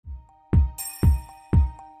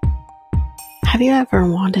Have you ever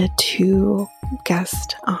wanted to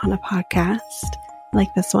guest on a podcast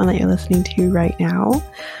like this one that you're listening to right now?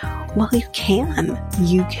 Well, you can.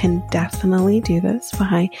 You can definitely do this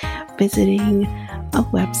by visiting a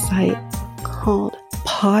website called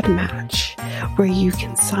Podmatch, where you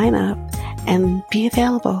can sign up and be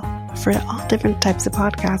available for all different types of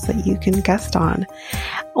podcasts that you can guest on.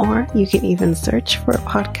 Or you can even search for a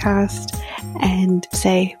podcast and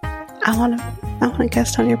say, I want to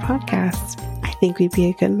guest on your podcast. I think we'd be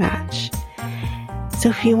a good match. So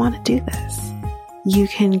if you want to do this, you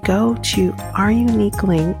can go to our unique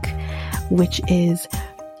link, which is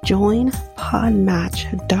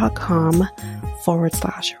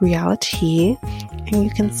joinpodmatch.com/reality, and you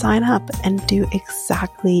can sign up and do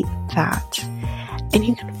exactly that. And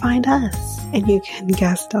you can find us and you can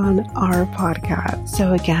guest on our podcast.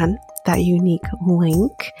 So again, that unique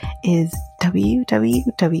link is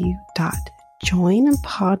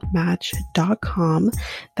www.joinpodmatch.com.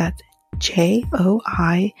 That's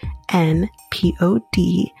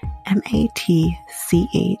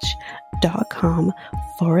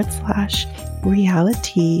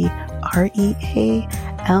joinpodmatch.com/reality, REALITEA,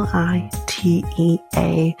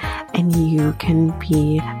 and you can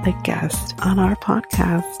be a guest on our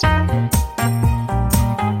podcast.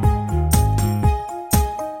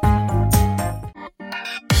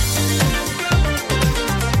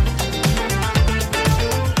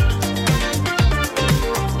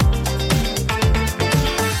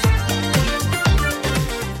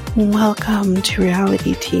 Welcome to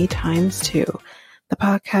Reality Tea Times 2, the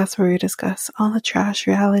podcast where we discuss all the trash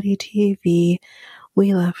reality TV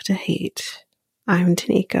we love to hate. I'm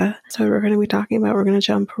Tanika. So we're going to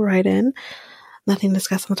jump right in. Nothing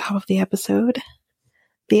discussed on the top of the episode.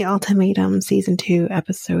 The Ultimatum Season 2,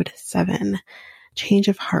 Episode 7, Change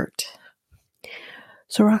of Heart.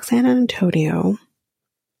 So Roxanne and Antonio,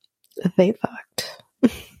 they fucked.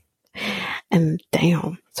 And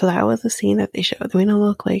damn. So that was the scene that they showed. They made it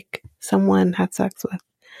look like someone had sex with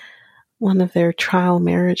one of their trial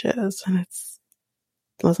marriages, and it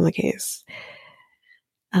wasn't the case.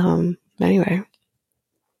 Anyway,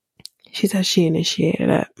 she says she initiated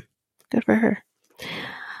it. Good for her.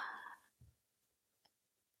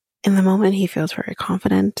 In the moment, he feels very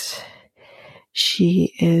confident.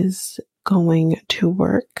 She is going to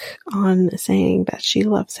work on saying that she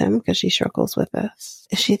loves him because she struggles with this.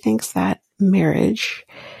 She thinks that marriage,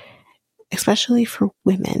 especially for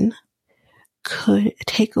women, could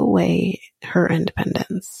take away her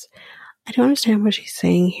independence. I don't understand what she's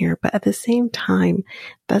saying here, but at the same time,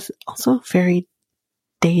 that's also a very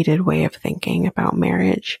dated way of thinking about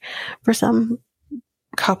marriage. For some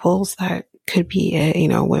couples, that could be,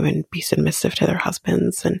 women be submissive to their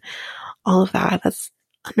husbands and all of that. That's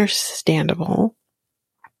understandable.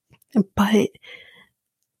 But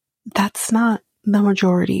that's not the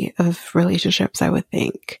majority of relationships, I would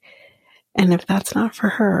think. And if that's not for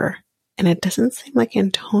her, and it doesn't seem like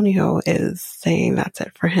Antonio is saying that's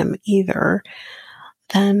it for him either,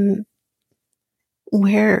 then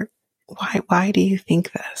why do you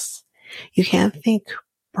think this? You can't think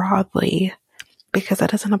broadly because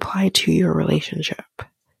that doesn't apply to your relationship.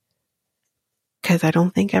 Because I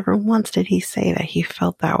don't think ever once did he say that he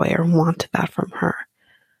felt that way or wanted that from her.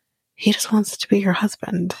 He just wants to be your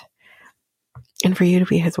husband. And for you to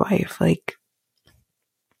be his wife, like,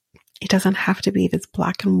 it doesn't have to be this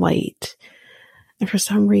black and white. And for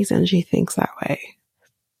some reason, she thinks that way.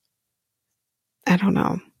 I don't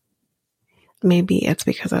know. Maybe it's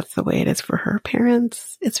because that's the way it is for her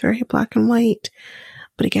parents. It's very black and white.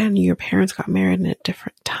 But again, your parents got married in a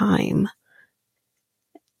different time.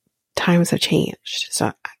 Times have changed.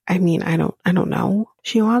 So, I don't know.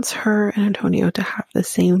 She wants her and Antonio to have the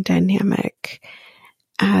same dynamic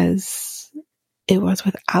as it was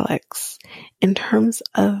with Alex in terms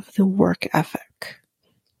of the work ethic.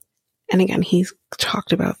 And again, he's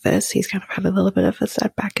talked about this. He's kind of had a little bit of a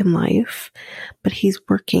setback in life, but he's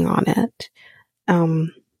working on it.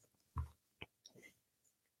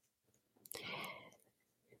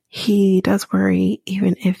 He does worry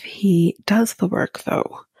even if he does the work,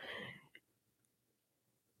 though.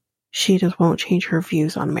 She just won't change her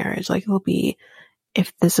views on marriage. Like, it'll be,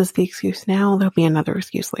 if this is the excuse now, there'll be another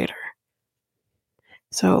excuse later.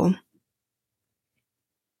 So,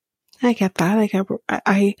 I get that.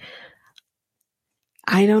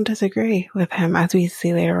 I don't disagree with him. As we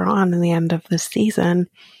see later on in the end of the season,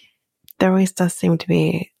 there always does seem to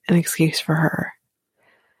be an excuse for her.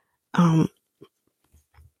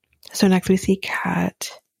 So next we see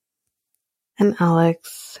Kat and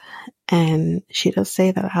Alex, and she does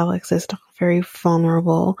say that Alex is very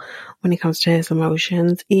vulnerable when it comes to his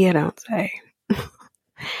emotions. You don't say.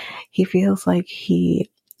 He feels like he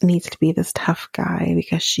needs to be this tough guy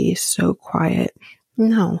because she's so quiet.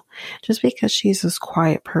 No, just because she's this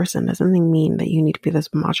quiet person doesn't mean that you need to be this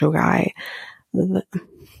macho guy.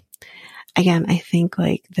 Again, I think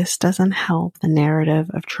like this doesn't help the narrative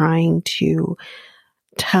of trying to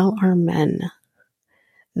tell our men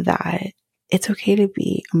that it's okay to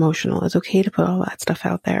be emotional. It's okay to put all that stuff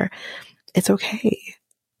out there. It's okay.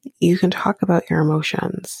 You can talk about your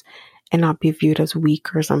emotions and not be viewed as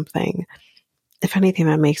weak or something. If anything,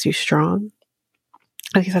 that makes you strong.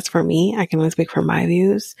 I guess that's for me. I can only speak for my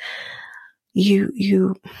views.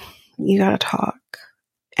 You gotta talk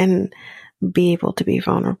and be able to be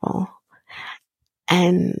vulnerable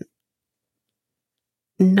and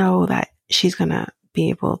know that she's gonna be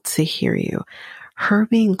able to hear you. Her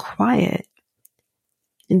being quiet,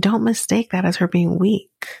 and don't mistake that as her being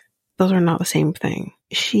weak. Those are not the same thing.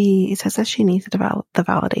 She says that she needs the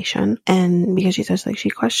validation, and because she says like she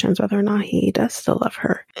questions whether or not he does still love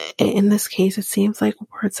her. In this case, it seems like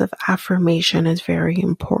words of affirmation is very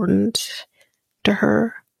important to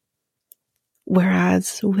her,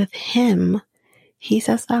 whereas with him, he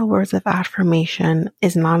says that words of affirmation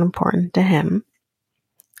is not important to him.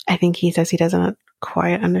 I think he says he doesn't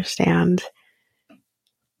quite understand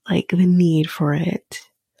like the need for it.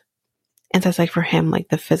 And says like for him, like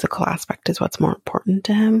the physical aspect is what's more important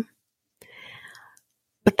to him.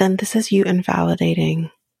 But then this is you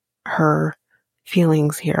invalidating her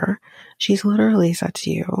feelings here. She's literally said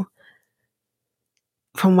to you,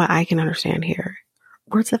 from what I can understand here,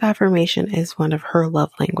 words of affirmation is one of her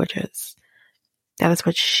love languages. That is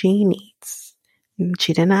what she needs.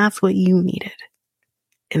 She didn't ask what you needed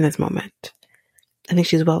in this moment. I think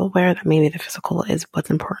she's well aware that maybe the physical is what's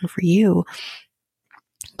important for you.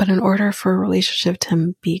 But in order for a relationship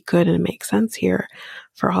to be good and make sense here,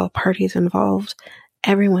 for all parties involved,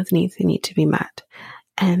 everyone's needs need to be met.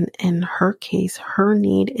 And in her case, her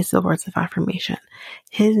need is the words of affirmation.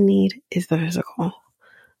 His need is the physical.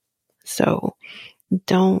 So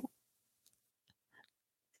don't,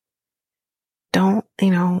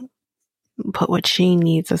 put what she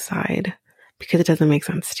needs aside because it doesn't make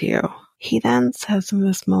sense to you. He then says in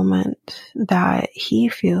this moment that he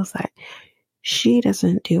feels that she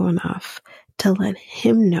doesn't do enough to let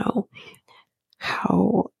him know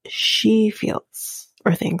how she feels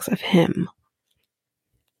or thinks of him.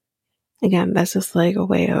 Again, that's just like a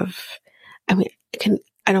way of, I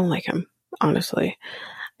don't like him, honestly.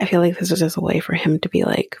 I feel like this is just a way for him to be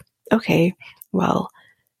like, okay, well,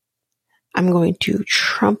 I'm going to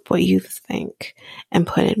trump what you think and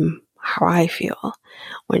put in how I feel.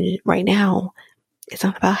 When right now, it's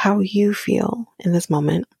not about how you feel in this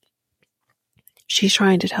moment. She's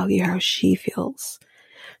trying to tell you how she feels.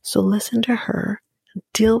 So listen to her,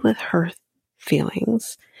 deal with her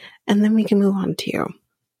feelings, and then we can move on to you.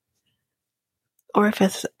 Or if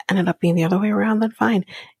it's ended up being the other way around, then fine.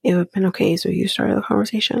 It would have been okay. So you started the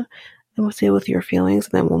conversation, then we'll deal with your feelings,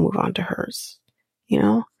 and then we'll move on to hers.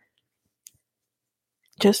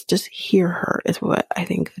 Just hear her is what I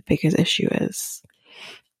think the biggest issue is.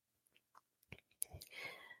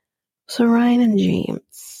 So Ryan and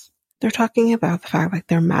James, they're talking about the fact like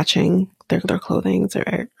they're matching their clothing,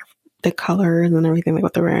 the colors and everything, like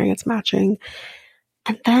what they're wearing, it's matching.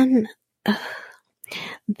 And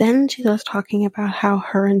then she was talking about how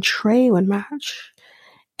her and Trey would match,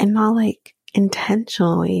 and not like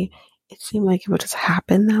intentionally. It seemed like it would just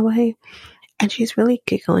happen that way. And she's really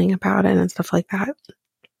giggling about it and stuff like that.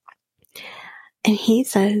 And he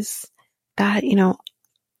says that,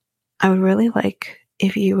 I would really like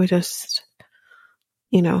if you would just,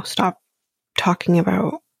 stop talking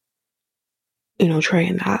about, Trey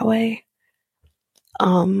in that way.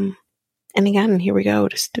 And again, here we go.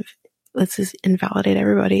 Let's just invalidate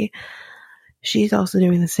everybody. She's also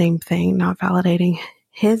doing the same thing, not validating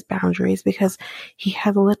his boundaries because he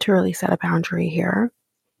had literally set a boundary here.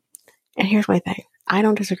 And here's my thing. I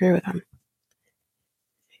don't disagree with him.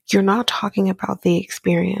 You're not talking about the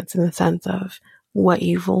experience in the sense of what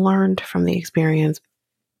you've learned from the experience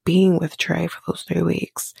being with Trey for those 3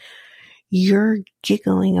 weeks. You're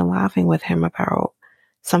giggling and laughing with him about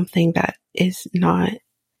something that is not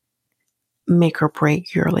make or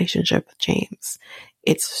break your relationship with James.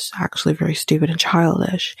 It's actually very stupid and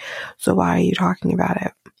childish. So why are you talking about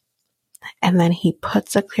it? And then he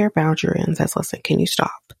puts a clear boundary and says, listen, can you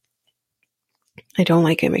stop? I don't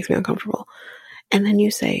like it. It makes me uncomfortable. And then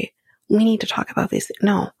you say, we need to talk about this.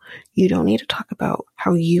 No, you don't need to talk about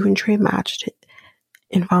how you and Trey matched it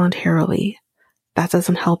involuntarily. That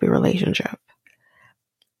doesn't help your relationship.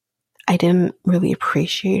 I didn't really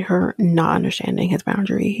appreciate her not understanding his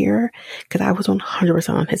boundary here because I was 100%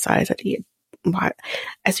 on his side. I said, why?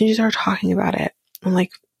 As soon as you start talking about it, I'm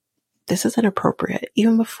like, this is inappropriate.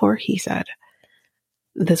 Even before he said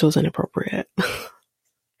this was inappropriate.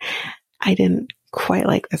 I didn't quite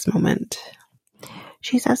like this moment.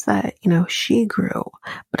 She says that, she grew,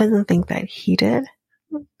 but doesn't think that he did.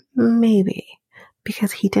 Maybe.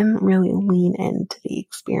 Because he didn't really lean into the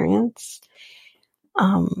experience.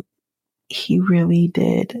 He really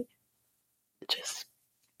did just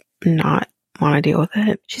not want to deal with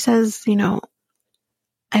it. She says,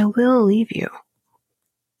 I will leave you.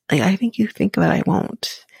 Like, I think you think that I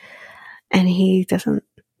won't. And he doesn't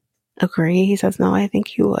agree. He says, no, I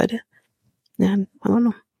think you would. And I don't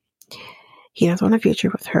know. He does want a future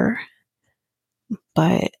with her,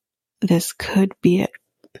 but this could be it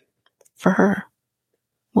for her.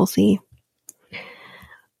 We'll see.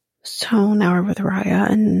 So now we're with Raya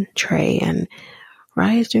and Trey, and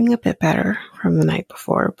Raya's doing a bit better from the night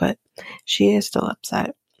before, but she is still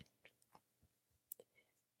upset.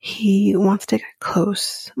 He wants to get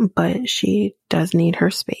close, but she does need her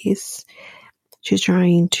space. She's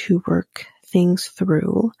trying to work things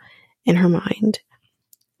through in her mind.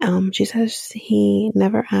 She says he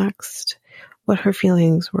never asked what her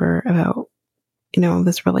feelings were about,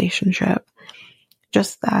 this relationship.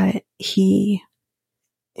 Just that he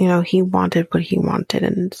wanted what he wanted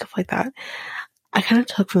and stuff like that. I kind of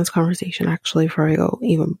took from this conversation, actually, before I go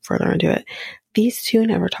even further into it, these two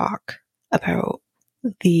never talk about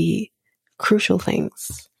the crucial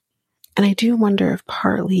things. And I do wonder if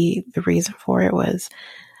partly the reason for it was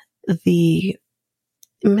the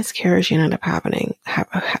miscarriage she ended up having,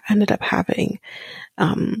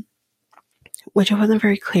 which it wasn't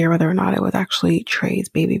very clear whether or not it was actually Trey's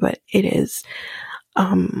baby, but it is.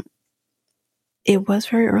 It was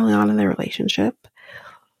very early on in their relationship.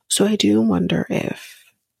 So I do wonder if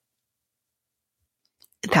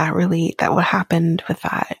that what happened with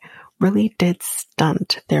that really did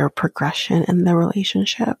stunt their progression in the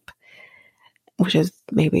relationship, which is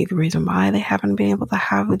maybe the reason why they haven't been able to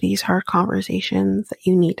have these hard conversations that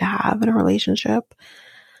you need to have in a relationship.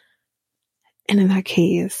 And in that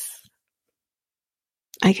case,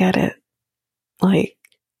 I get it. Like,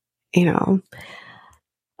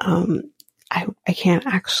 I can't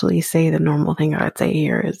actually say the normal thing that I'd say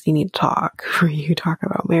here is you need to talk for you to talk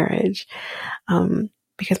about marriage.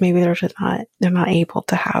 Because maybe they're not able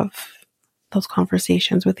to have those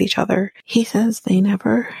conversations with each other. He says they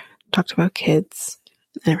never talked about kids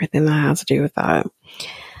and everything that has to do with that.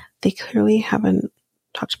 They clearly haven't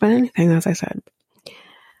talked about anything, as I said.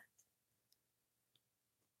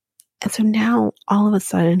 And so now, all of a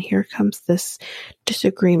sudden, here comes this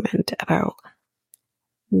disagreement about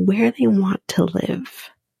where they want to live.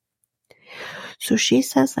 So she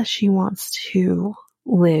says that she wants to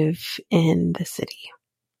live in the city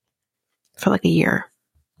for like a year.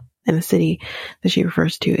 And the city that she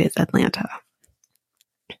refers to is Atlanta.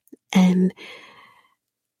 And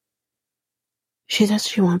she says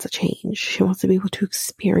she wants a change. She wants to be able to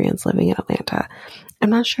experience living in Atlanta. I'm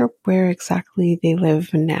not sure where exactly they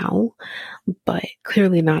live now, but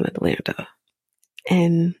clearly not in Atlanta.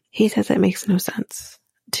 And he says it makes no sense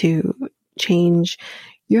to change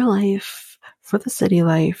your life for the city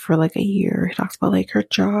life for like a year. He talks about like her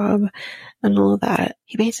job and all of that.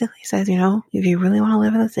 He basically says, if you really want to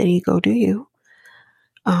live in the city, go do you.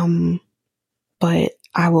 But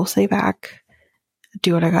I will stay back,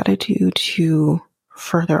 do what I gotta do to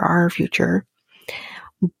further our future.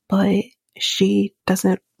 But she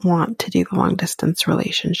doesn't want to do the long distance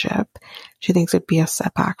relationship. She thinks it'd be a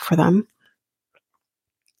setback for them.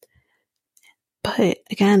 But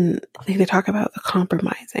again, they talk about the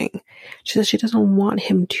compromising. She says she doesn't want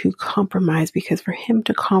him to compromise because for him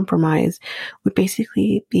to compromise would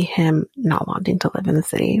basically be him not wanting to live in the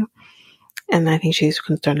city. And I think she's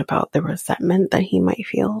concerned about the resentment that he might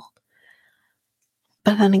feel.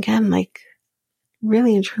 But then again, like,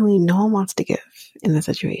 really and truly, no one wants to give in the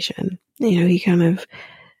situation. He kind of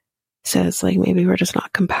says, like, maybe we're just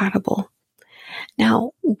not compatible.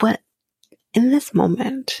 Now, in this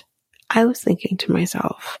moment, I was thinking to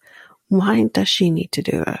myself, why does she need to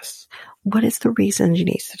do this? What is the reason she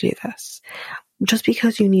needs to do this? Just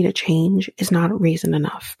because you need a change is not reason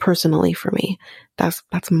enough, personally, for me. That's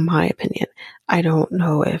my opinion. I don't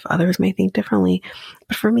know if others may think differently,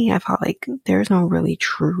 but for me, I felt like there's no really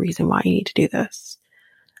true reason why you need to do this.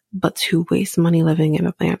 But to waste money living in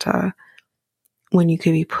Atlanta when you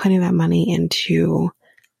could be putting that money into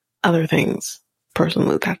other things,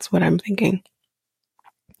 personally, that's what I'm thinking.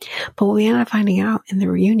 But what we ended up finding out in the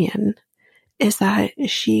reunion is that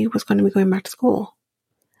she was going to be going back to school.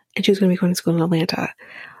 And she was going to be going to school in Atlanta.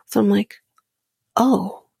 So I'm like,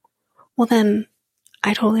 oh, well then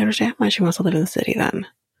I totally understand why she wants to live in the city then.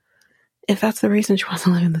 If that's the reason she wants to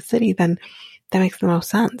live in the city, then that makes the most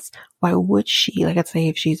sense. Why would she, like, let's say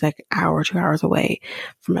if she's like an hour, 2 hours away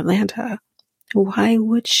from Atlanta, why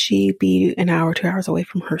would she be an hour, 2 hours away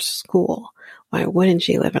from her school? Why wouldn't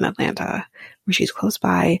she live in Atlanta where she's close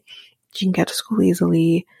by? She can get to school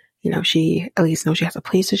easily. You know, she at least knows she has a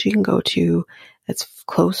place that she can go to that's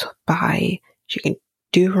close by. She can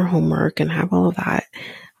do her homework and have all of that.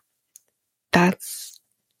 That's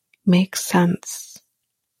makes sense.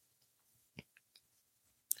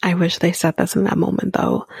 I wish they said this in that moment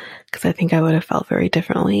though, because I think I would have felt very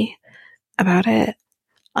differently about it.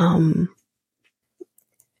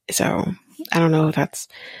 So I don't know if that's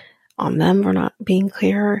on them for not being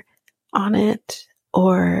clear on it,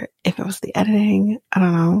 or if it was the editing. I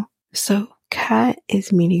don't know. So Kat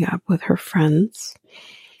is meeting up with her friends.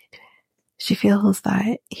 She feels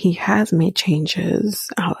that he has made changes,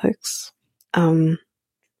 Alex. The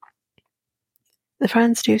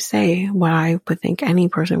friends do say what I would think any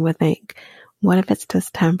person would think. What if it's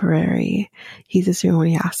just temporary? He's just doing what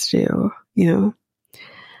he has to do, you know?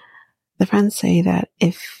 The friends say that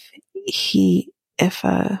if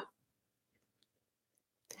a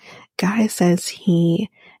guy says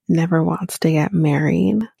he never wants to get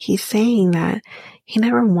married, he's saying that he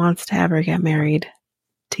never wants to ever get married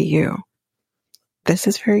to you. This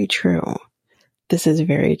is very true. This is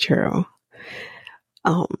very true.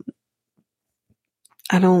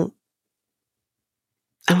 I don't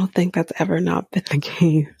think that's ever not been the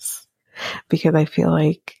case, because I feel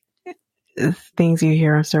like things you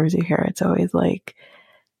hear on stories you hear, it's always like,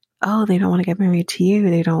 oh, they don't want to get married to you.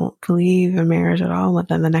 They don't believe in marriage at all. But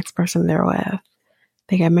then the next person they're with,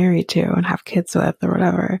 they get married to and have kids with or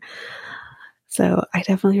whatever. So I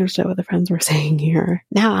definitely understood what the friends were saying here.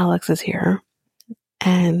 Now Alex is here.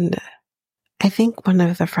 And I think one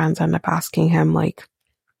of the friends ended up asking him, like,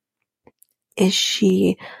 is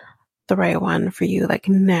she the right one for you? Like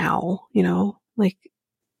now, you know, like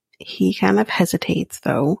he kind of hesitates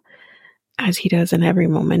though, as he does in every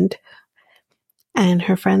moment. And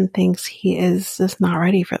her friend thinks he is just not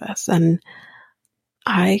ready for this. And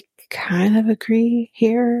I kind of agree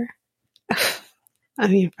here. I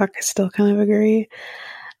mean, fuck, I still kind of agree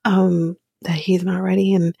that he's not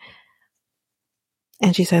ready. And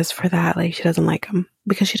she says for that, like, she doesn't like him.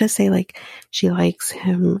 Because she does say, like, she likes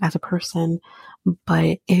him as a person.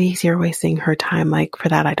 But if he's here wasting her time, like, for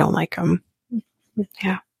that, I don't like him.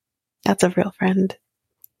 Yeah, that's a real friend.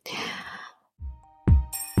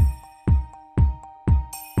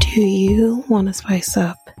 Do you want to spice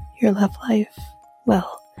up your love life?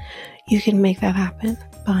 Well, you can make that happen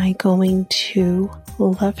by going to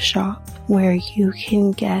Love Shop, where you can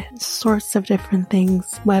get sorts of different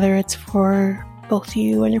things, whether it's for both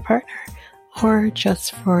you and your partner or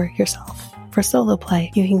just for yourself. For solo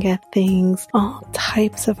play, you can get things, all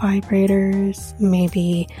types of vibrators,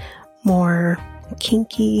 maybe more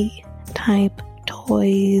kinky type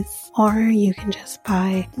toys, or you can just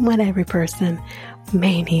buy what every person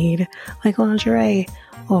may need, like lingerie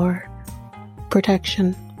or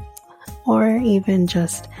protection, or even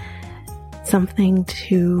just something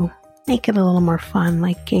to make it a little more fun,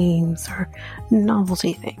 like games or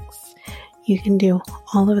novelty things. You can do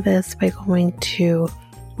all of this by going to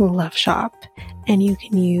Love Shop, and you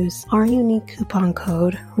can use our unique coupon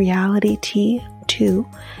code REALITYT2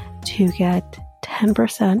 to get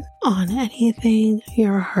 10% on anything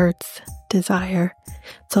your hearts desire.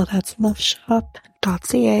 So that's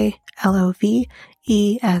loveshop.ca,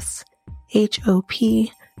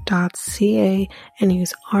 LOVESHOP.ca, and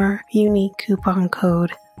use our unique coupon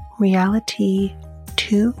code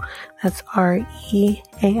REALITY2. That's REALITEA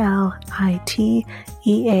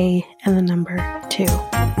and the number 2.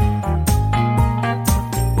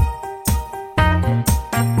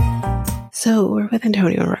 So we're with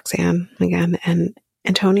Antonio and Roxanne again, and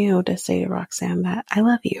Antonio does say to Roxanne that I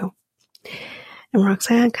love you. And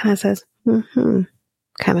Roxanne kind of says,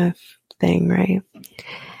 kind of thing, right?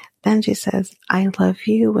 Then she says, I love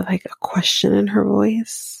you, with like a question in her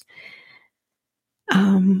voice.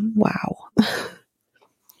 Wow.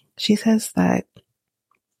 She says that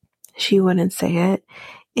she wouldn't say it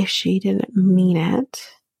if she didn't mean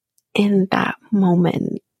it in that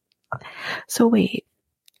moment. So wait,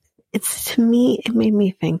 it made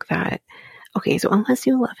me think that, okay, so unless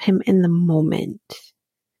you love him in the moment,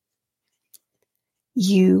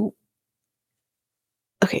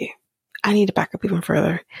 okay, I need to back up even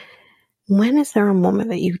further. When is there a moment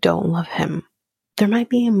that you don't love him? There might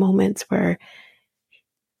be moments where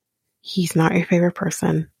he's not your favorite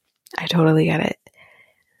person. I totally get it.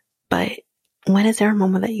 But when is there a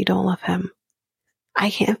moment that you don't love him? I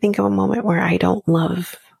can't think of a moment where I don't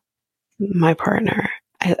love my partner.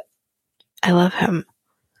 I love him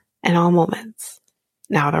in all moments.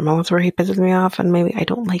 Now, there are moments where he pisses me off and maybe I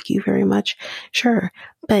don't like you very much. Sure.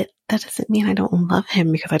 But that doesn't mean I don't love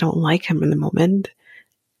him because I don't like him in the moment.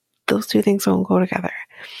 Those two things don't go together.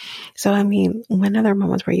 So, I mean, when are there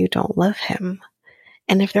moments where you don't love him?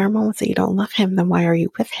 And if there are moments that you don't love him, then why are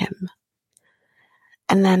you with him?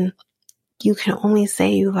 And then you can only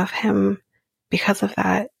say you love him because of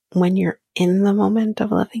that when you're in the moment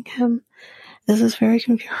of loving him. This is very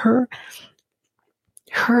confusing.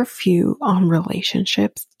 Her view on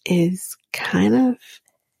relationships is kind of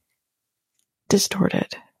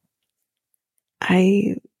distorted.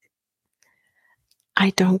 I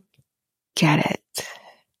don't get it.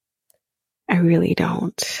 I really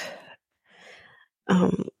don't.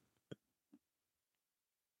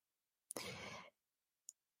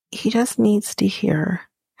 He just needs to hear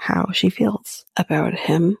how she feels about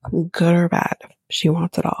him, good or bad. She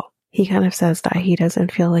wants it all. He kind of says that he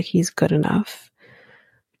doesn't feel like he's good enough.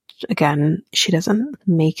 Again, she doesn't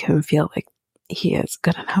make him feel like he is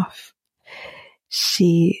good enough.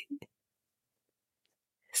 She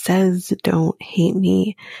says, don't hate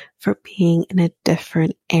me for being in a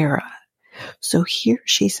different era. So here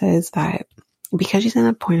she says that because she's in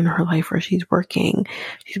a point in her life where she's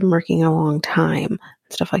been working a long time,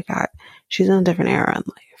 stuff like that. She's in a different era in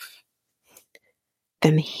life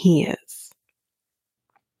than he is.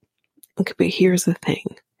 Okay, but here's the thing.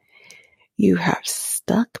 You have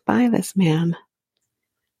stuck by this man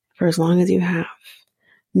for as long as you have,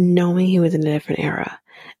 knowing he was in a different era,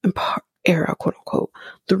 quote unquote.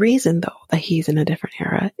 The reason, though, that he's in a different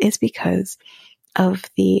era is because of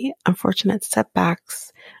the unfortunate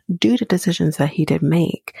setbacks due to decisions that he did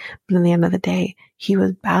make. But at the end of the day, he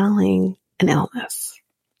was battling an illness.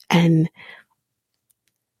 And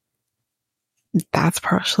that's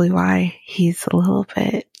partially why he's a little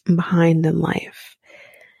bit behind in life.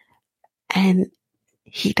 And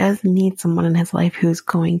he does need someone in his life who's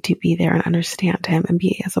going to be there and understand him and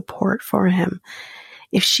be a support for him.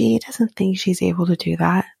 If she doesn't think she's able to do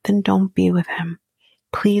that, then don't be with him.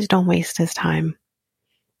 Please don't waste his time.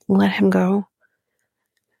 Let him go.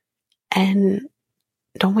 And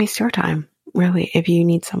don't waste your time, really, if you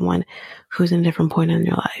need someone who's in a different point in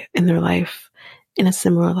their life, in a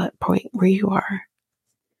similar point where you are.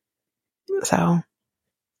 So,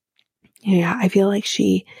 yeah, I feel like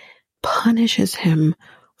she punishes him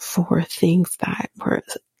for things that were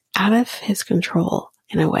out of his control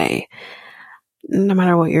in a way. No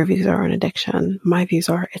matter what your views are on addiction, my views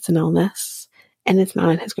are it's an illness and it's not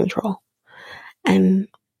in his control. And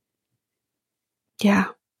yeah,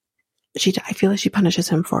 I feel like she punishes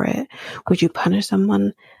him for it. Would you punish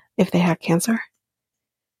someone if they had cancer?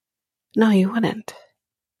 No, you wouldn't.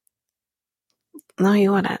 No,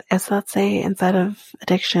 you wouldn't. Let's say instead of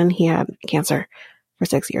addiction, he had cancer for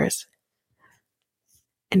 6 years.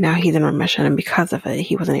 And now he's in remission, and because of it,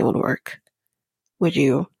 he wasn't able to work. Would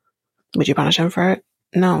you punish him for it?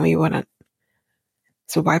 No, you wouldn't.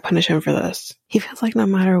 So why punish him for this? He feels like no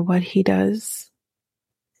matter what he does,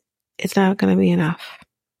 it's not going to be enough.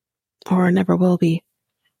 Or never will be.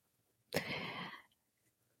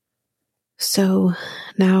 So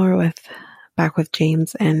now we're back with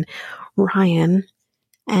James and Ryan.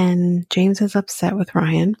 And James is upset with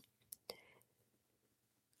Ryan.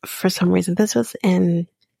 For some reason, this was in,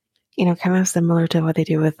 kind of similar to what they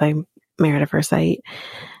do with like Married at First Sight.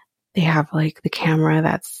 They have like the camera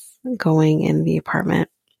that's going in the apartment.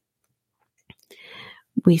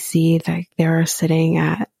 We see that they're sitting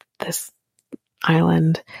at this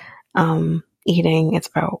island, eating. It's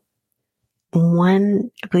about I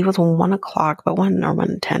believe it was 1 o'clock, but 1 or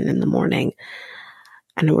 1:10 in the morning.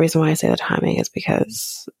 And the reason why I say the timing is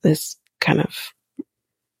because this kind of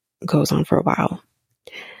goes on for a while.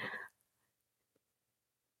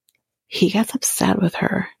 He gets upset with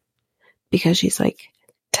her because she's like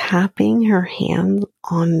tapping her hand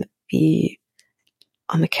on the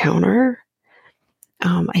counter.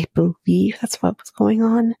 I believe that's what was going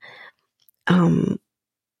on.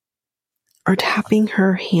 Or tapping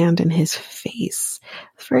her hand in his face. I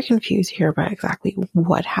was very confused here about exactly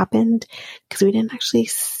what happened because we didn't actually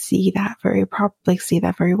see that very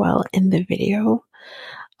well in the video.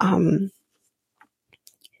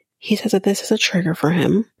 He says that this is a trigger for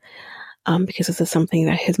him because this is something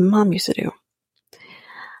that his mom used to do.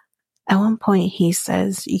 At one point, he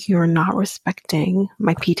says, "You're not respecting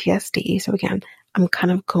my PTSD." So again, I'm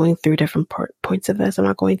kind of going through different points of this. I'm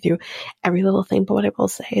not going through every little thing, but what I will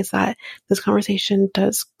say is that this conversation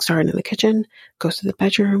does start in the kitchen, goes to the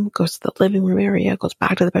bedroom, goes to the living room area, goes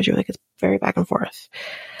back to the bedroom. Like it's very back and forth.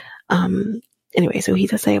 Anyway, so he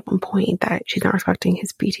does say at one point that she's not respecting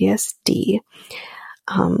his PTSD.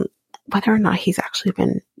 Whether or not he's actually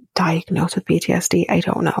been diagnosed with PTSD, I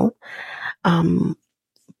don't know.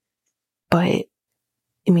 But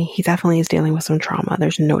I mean, he definitely is dealing with some trauma.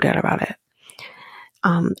 There's no doubt about it.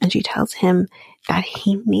 And she tells him that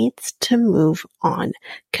he needs to move on.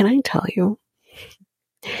 Can I tell you,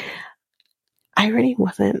 I really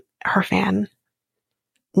wasn't her fan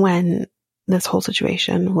when this whole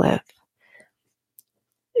situation with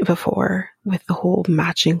the whole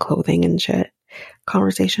matching clothing and shit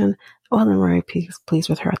conversation. I wasn't very pleased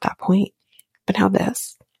with her at that point. But now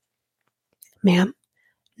this. Ma'am,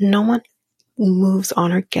 no one moves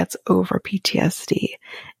on or gets over PTSD.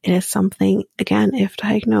 It is something, again, if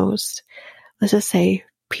diagnosed, let's just say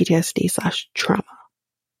PTSD/trauma.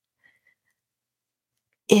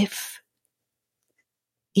 If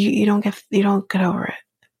you don't get over it,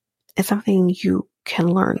 it's something you can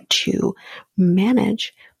learn to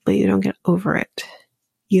manage, but you don't get over it.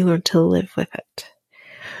 You learn to live with it.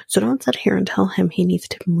 So don't sit here and tell him he needs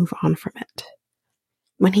to move on from it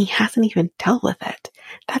when he hasn't even dealt with it.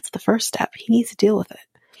 That's the first step. He needs to deal with it.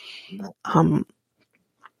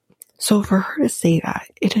 So for her to say that,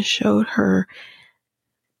 it has showed her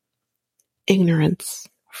ignorance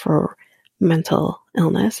for mental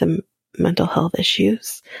illness and mental health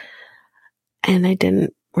issues. And I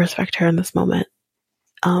didn't respect her in this moment.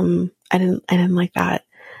 I didn't like that.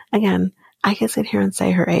 Again, I could sit here and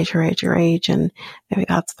say her age, and maybe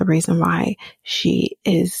that's the reason why she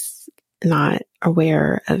is not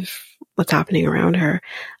aware of what's happening around her.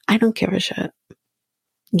 I don't give a shit.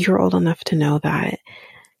 You're old enough to know that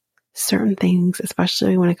certain things,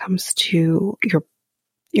 especially when it comes to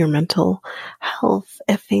your mental health,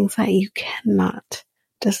 are things that you cannot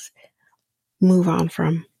just move on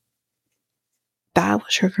from. That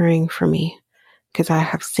was triggering for me because I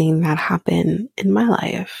have seen that happen in my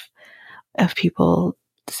life of people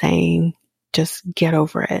saying, just get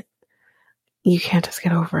over it. You can't just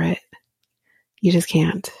get over it. You just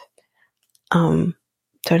can't. So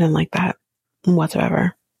I didn't like that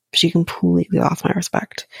whatsoever. She completely lost my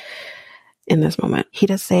respect in this moment. He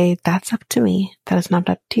does say, that's up to me. That is not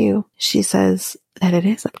up to you. She says that it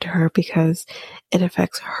is up to her because it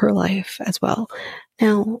affects her life as well.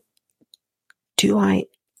 Now, do I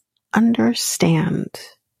understand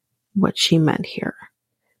what she meant here?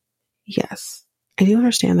 Yes, I do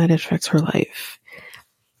understand that it affects her life.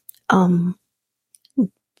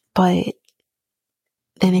 But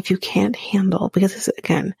then if you can't handle, because this is,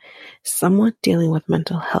 again, someone dealing with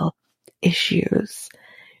mental health issues,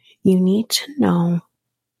 you need to know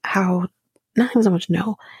how, not even so much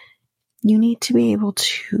know, you need to be able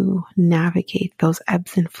to navigate those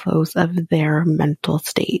ebbs and flows of their mental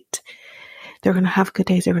state. They're going to have good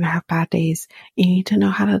days, they're going to have bad days. You need to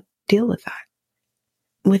know how to deal with that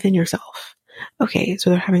within yourself. Okay,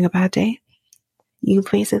 so they're having a bad day. You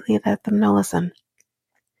basically let them know, listen,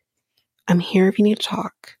 I'm here if you need to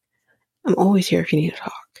talk. I'm always here if you need to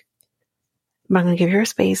talk. But I'm going to give you a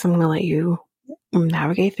space. I'm going to let you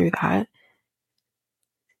navigate through that.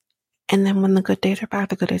 And then when the good days are back,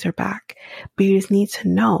 the good days are back. But you just need to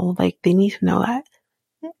know, like, they need to know that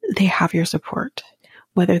they have your support.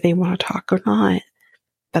 Whether they want to talk or not,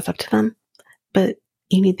 that's up to them. But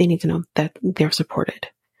they need to know that they're supported.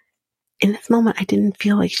 In this moment, I didn't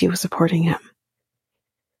feel like she was supporting him.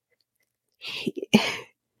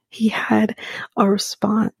 He had a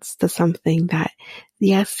response to something that,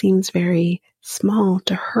 yes, seems very small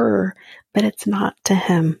to her, but it's not to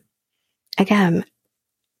him. Again,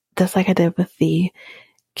 just like I did with the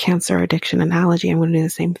cancer addiction analogy, I'm going to do the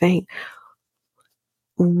same thing.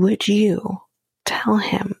 Would you tell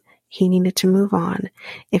him he needed to move on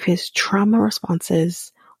if his trauma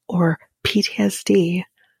responses or PTSD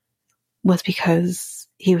was because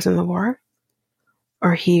he was in the war?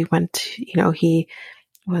 Or he went, he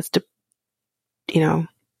was,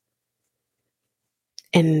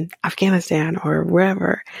 in Afghanistan or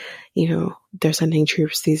wherever, they're sending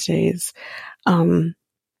troops these days.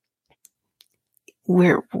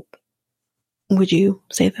 Where would you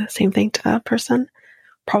say the same thing to that person?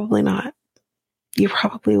 Probably not. You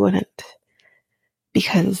probably wouldn't,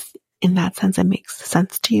 because in that sense, it makes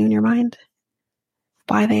sense to you in your mind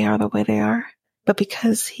why they are the way they are. But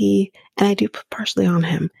because and I do put partially on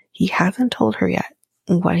him, he hasn't told her yet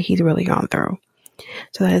what he's really gone through.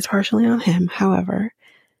 So that is partially on him. However,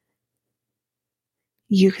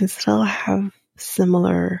 you can still have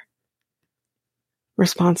similar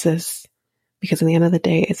responses because at the end of the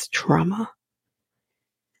day, it's trauma.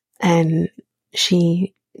 And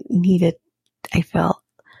she needed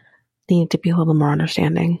to be a little more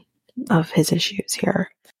understanding of his issues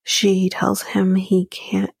here. She tells him he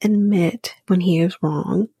can't admit when he is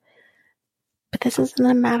wrong, but this isn't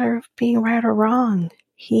a matter of being right or wrong.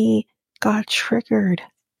 He got triggered.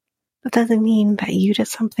 That doesn't mean that you did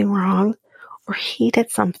something wrong or he did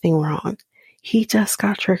something wrong. He just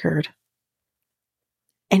got triggered.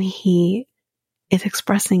 And he is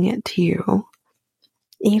expressing it to you.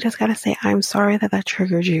 And you just gotta say, I'm sorry that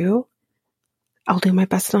triggered you. I'll do my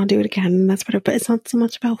best and I'll do it again. And that's better. But it's not so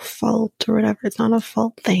much about fault or whatever. It's not a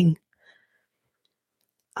fault thing.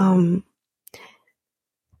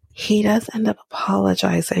 He does end up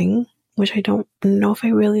apologizing, which I don't know if I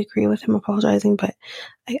really agree with him apologizing, but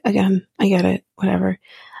I get it. Whatever.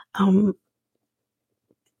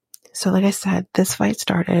 So like I said, this fight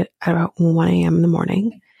started at about 1 a.m. in the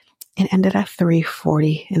morning. It ended at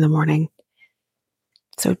 3:40 in the morning.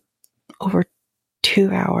 So over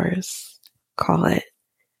 2 hours, call it,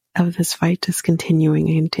 of this fight just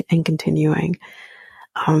continuing and continuing.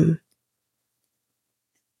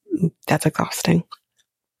 That's exhausting.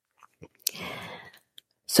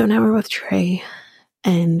 So now we're with Trey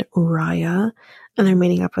and Raya, and they're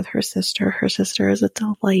meeting up with her sister. Her sister is a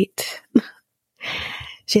delight.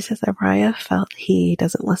 She says that Raya felt he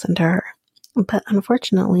doesn't listen to her. But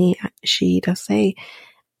unfortunately, she does say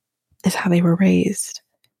is how they were raised.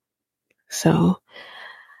 So,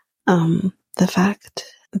 the fact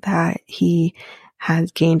that he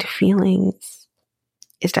has gained feelings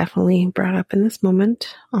is definitely brought up in this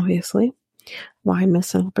moment, obviously. Why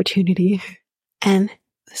miss an opportunity? And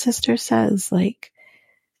the sister says, like,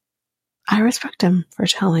 I respect him for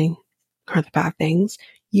telling her the bad things.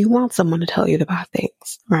 You want someone to tell you the bad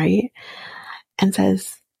things, right? And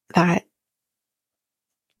says that,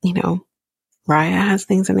 you know, Raya has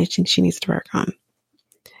things that she needs to work on.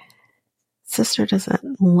 Sister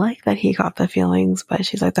doesn't like that he got the feelings, but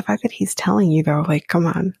she's like, the fact that he's telling you though, like, come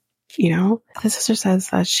on, you know? The sister says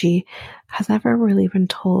that she has never really been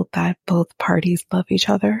told that both parties love each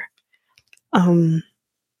other.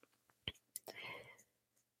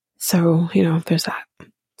 So, you know, there's that.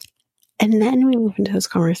 And then we move into this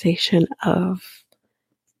conversation of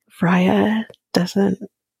Raya doesn't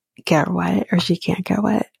get wet, or she can't get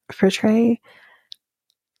wet for Trey.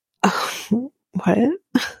 What?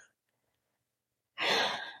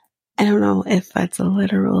 I don't know if that's a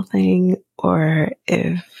literal thing or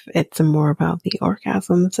if it's more about the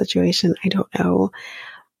orgasm situation. I don't know.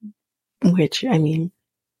 Which, I mean,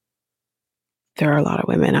 there are a lot of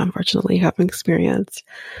women, unfortunately, who have experienced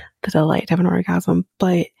the delight of an orgasm.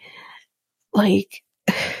 But, like,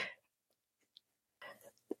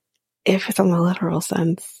 if it's on the literal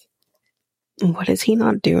sense, what is he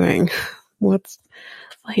not doing? What's,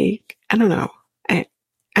 like, I don't know. I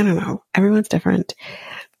don't know. Everyone's different.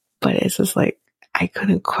 But it's just like, I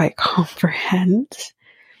couldn't quite comprehend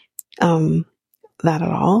that at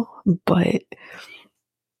all. But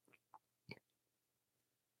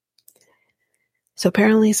so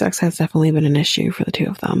apparently sex has definitely been an issue for the two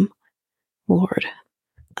of them. Lord.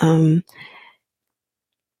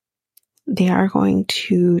 They are going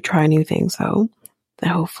to try new things though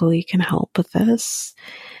that hopefully can help with this.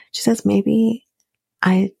 She says, maybe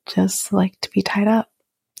I just like to be tied up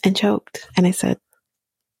and choked. And I said,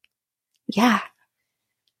 yeah,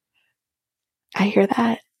 I hear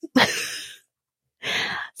that.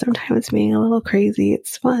 Sometimes being a little crazy,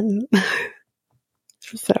 it's fun.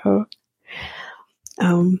 So,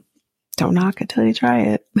 don't knock it till you try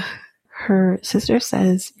it. Her sister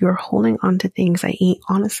says, you're holding on to things I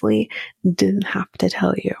honestly didn't have to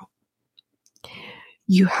tell you.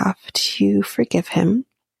 You have to forgive him.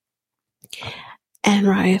 And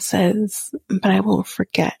Raya says, but I won't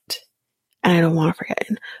forget. And I don't want to forget.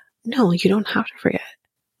 No, you don't have to forget.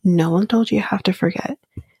 No one told you have to forget.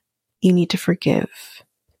 You need to forgive.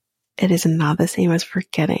 It is not the same as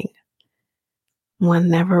forgetting. One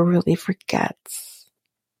never really forgets.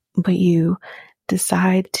 But you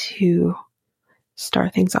decide to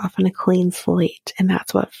start things off on a clean slate. And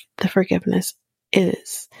that's what the forgiveness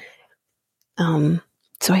is.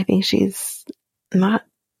 So I think she's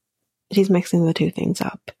mixing the two things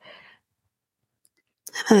up.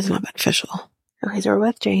 And that is not beneficial. Okay, so we're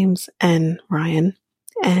with James and Ryan,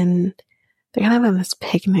 and they're kind of in this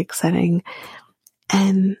picnic setting.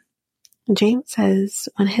 And James says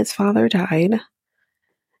when his father died,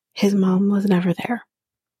 his mom was never there.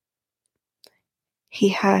 He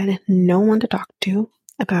had no one to talk to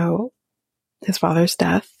about his father's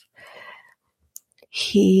death.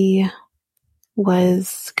 He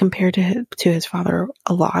was compared to his father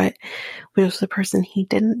a lot, which was the person he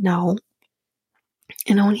didn't know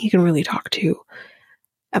and no one he can really talk to.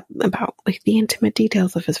 about like the intimate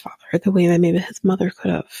details of his father, the way that maybe his mother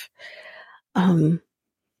could have.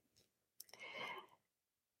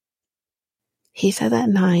 He said at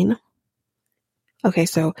 9. Okay,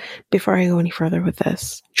 so before I go any further with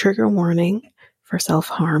this, trigger warning for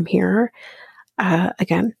self-harm here.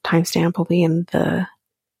 Again, timestamp will be in the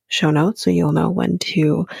show notes, so you'll know when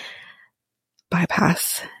to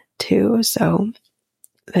bypass to. So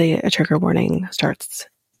the trigger warning starts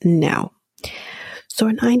now. So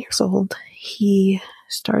at 9 years old, he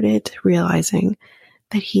started realizing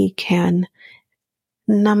that he can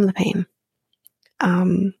numb the pain.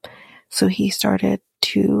 So he started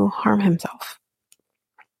to harm himself.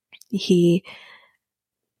 He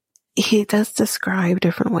does describe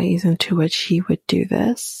different ways into which he would do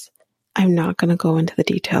this. I'm not going to go into the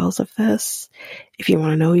details of this. If you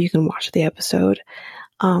want to know, you can watch the episode.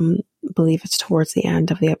 Believe it's towards the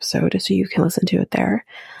end of the episode, so you can listen to it there.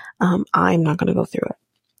 I'm not going to go through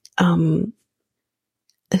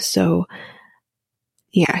it. So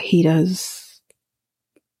yeah, he does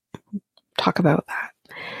talk about that.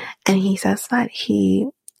 And he says that he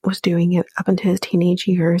was doing it up into his teenage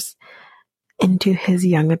years, into his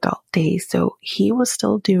young adult days. So he was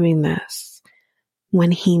still doing this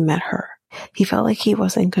when he met her. He felt like he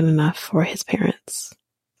wasn't good enough for his parents.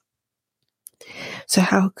 So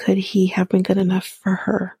how could he have been good enough for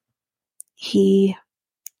her?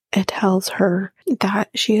 It tells her that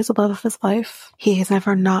she is the love of his life. He has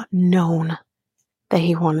never not known that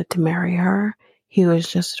he wanted to marry her. He was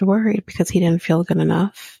just worried because he didn't feel good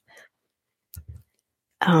enough.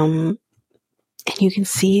 And you can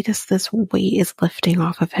see this weight is lifting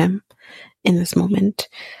off of him in this moment.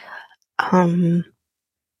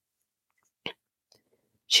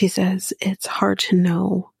 She says it's hard to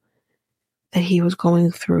know that he was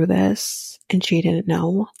going through this and she didn't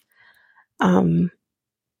know.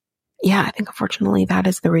 Yeah, I think unfortunately that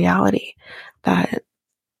is the reality, that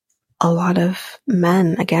a lot of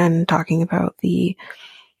men, again, talking about the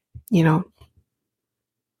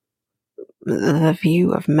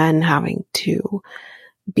view of men having to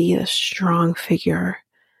be a strong figure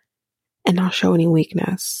and not show any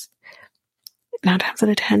weakness. 9 times out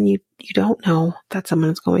of 10, you don't know that someone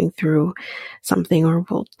is going through something, or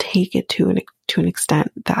will take it to an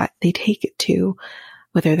extent that they take it to,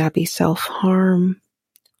 whether that be self-harm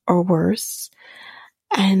or worse.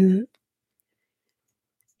 And,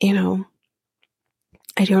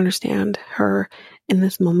 I do understand her in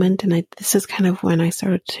this moment. And this is kind of when I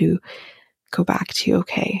started to go back to,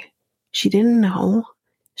 okay, she didn't know.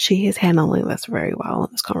 She is handling this very well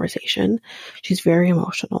in this conversation. She's very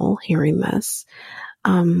emotional hearing this.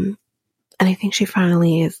 And I think she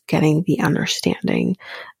finally is getting the understanding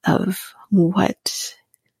of what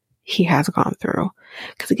he has gone through.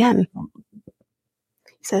 Because again,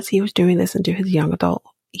 he says he was doing this into his young adult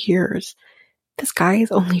years. This guy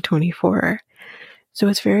is only 24. So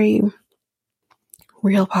it's very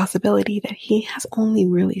real possibility that he has only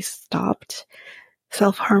really stopped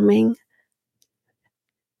self-harming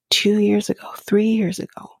 2 years ago, 3 years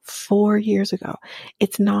ago, 4 years ago.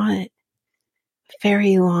 It's not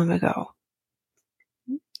very long ago,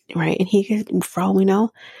 right? And he could, for all we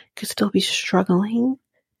know, could still be struggling,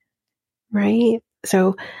 right?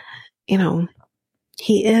 So,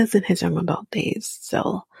 he is in his young adult days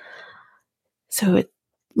still. So it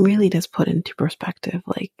really does put into perspective,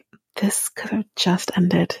 like, this could have just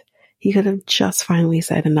ended. He could have just finally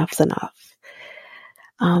said enough's enough.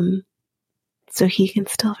 So he can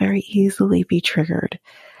still very easily be triggered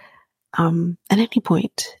at any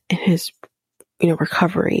point in his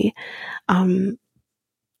recovery, but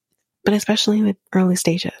especially in the early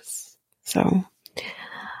stages. So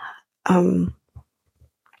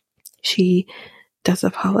she does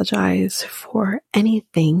apologize for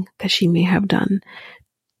anything that she may have done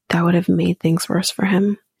that would have made things worse for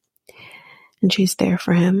him, and she's there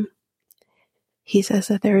for him. He says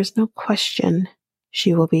that there is no question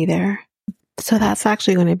she will be there. So that's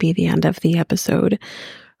actually going to be the end of the episode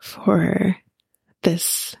for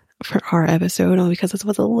our episode, only because this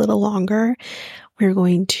was a little longer. We're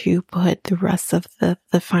going to put the rest of the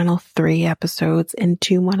final 3 episodes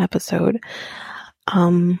into one episode.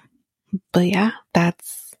 But yeah,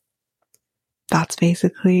 that's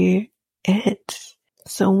basically it.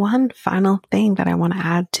 So one final thing that I want to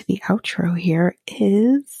add to the outro here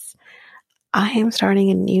is I am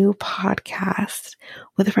starting a new podcast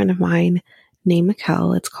with a friend of mine named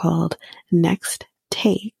Mikkel. It's called Next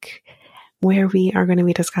Take, where we are going to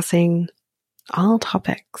be discussing all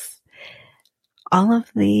topics, all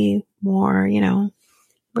of the more,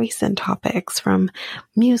 recent topics, from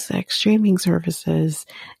music, streaming services,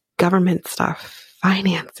 government stuff,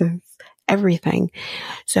 finances, everything.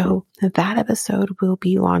 So that episode will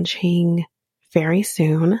be launching very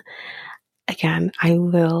soon. Again, I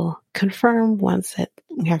will confirm once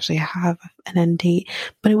we actually have an end date,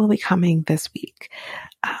 but it will be coming this week.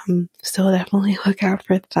 So definitely look out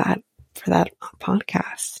for that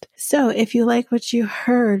podcast. So if you like what you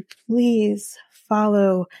heard, please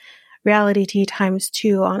follow Reality Tea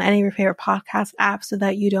 ×2 on any of your favorite podcast apps so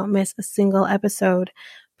that you don't miss a single episode.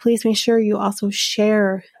 Please make sure you also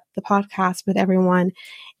share the podcast with everyone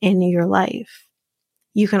in your life.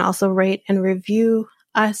 You can also rate and review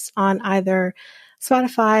us on either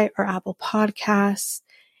Spotify or Apple Podcasts.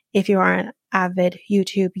 If you are an avid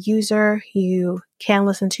YouTube user, you can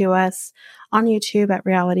listen to us on YouTube at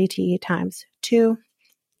Reality Tea ×2.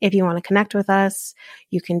 If you want to connect with us,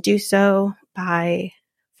 you can do so by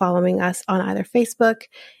following us on either Facebook,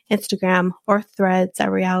 Instagram, or Threads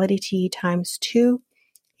at Reality Tea ×2.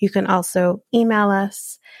 You can also email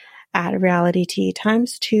us at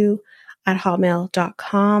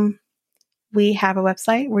realitytea2@hotmail.com. We have a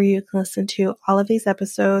website where you can listen to all of these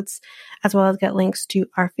episodes, as well as get links to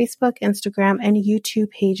our Facebook, Instagram, and YouTube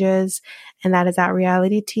pages, and that is at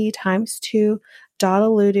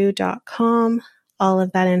realitytea2.oludu.com. All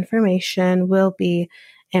of that information will be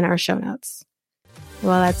in our show notes.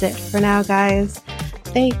 Well, that's it for now, guys.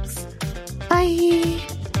 Thanks. Bye.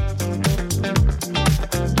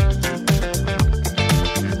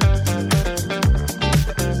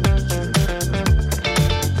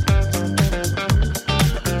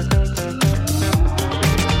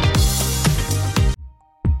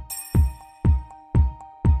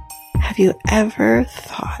 Have you ever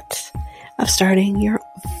thought of starting your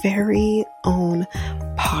very own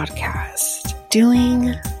podcast?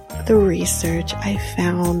 Doing the research, I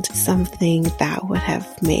found something that would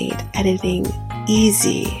have made editing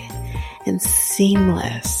easy and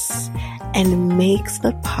seamless and makes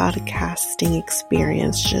the podcasting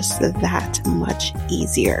experience just that much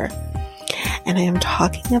easier. And I am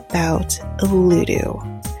talking about Oludu.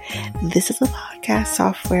 This is a podcast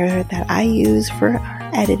software that I use for our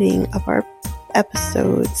editing of our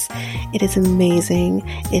episodes. It is amazing.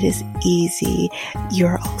 It is easy.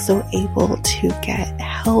 You're also able to get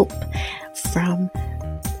help from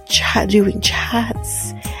doing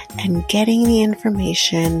chats and getting the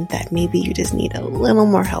information that maybe you just need a little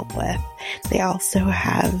more help with. They also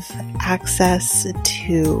have access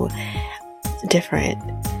to different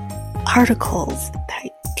articles that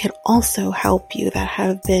can also help you that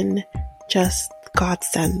have been just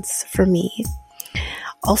godsends for me.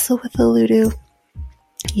 Also with Oludu,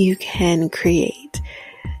 you can create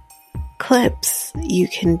clips, you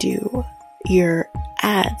can do your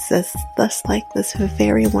ads, that's like this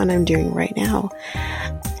very one I'm doing right now,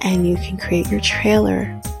 and you can create your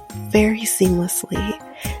trailer very seamlessly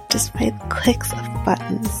just by the clicks of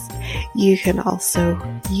buttons. You can also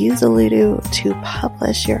use Oludu to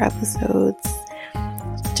publish your episodes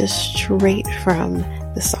just straight from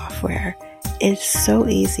the software. It's so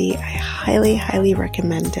easy. I highly, highly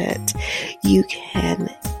recommend it. You can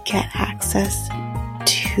get access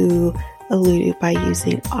to Oludu by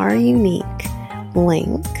using our unique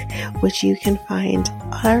link, which you can find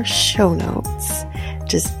on our show notes,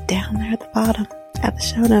 just down there at the bottom at the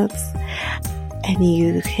show notes. And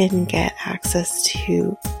you can get access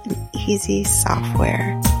to an easy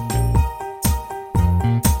software